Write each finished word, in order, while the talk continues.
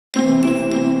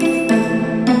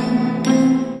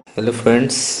Hello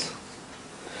friends,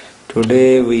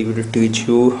 today we will teach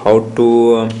you how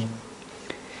to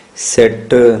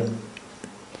set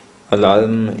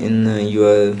alarm in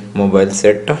your mobile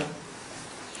set.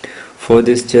 For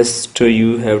this just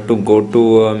you have to go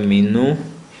to menu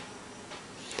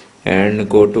and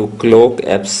go to clock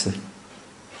apps,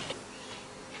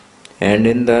 and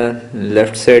in the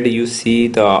left side you see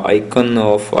the icon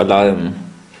of alarm.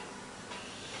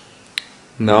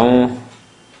 Now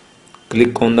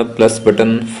click on the plus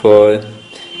button for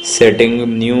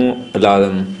setting new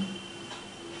alarm.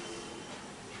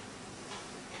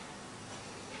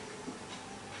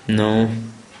 Now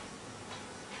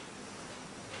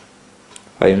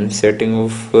I am setting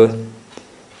of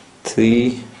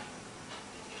 3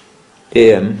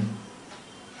 a.m.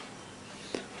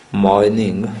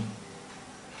 morning.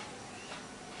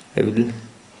 I will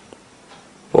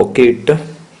OK it.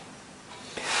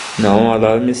 Now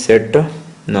alarm is set.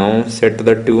 Now set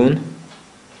the tune.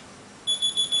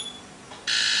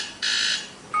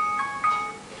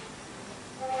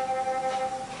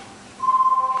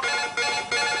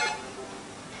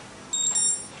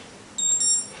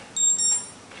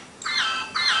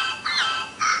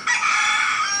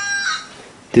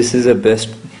 This is the best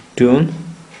tune.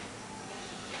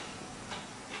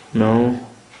 Now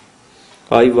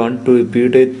I want to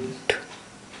repeat it.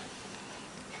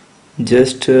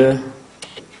 Just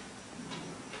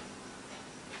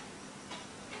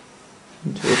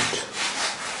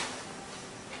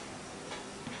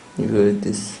use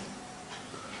this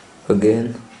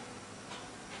again.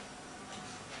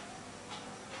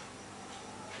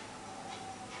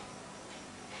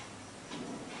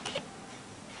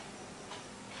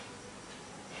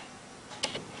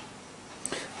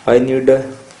 I need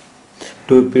to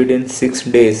repeat in 6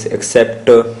 days except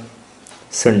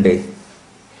Sunday.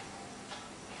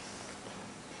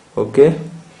 Okay.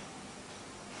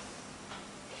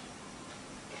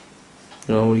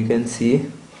 Now you can see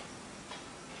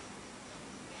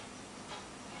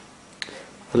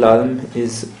alarm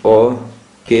is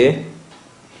OK.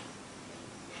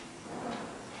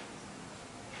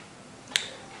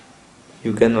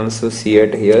 You can also see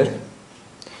it here,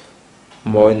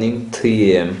 morning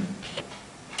 3 a.m.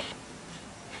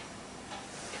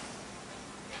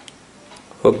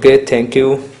 Okay, thank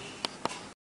you.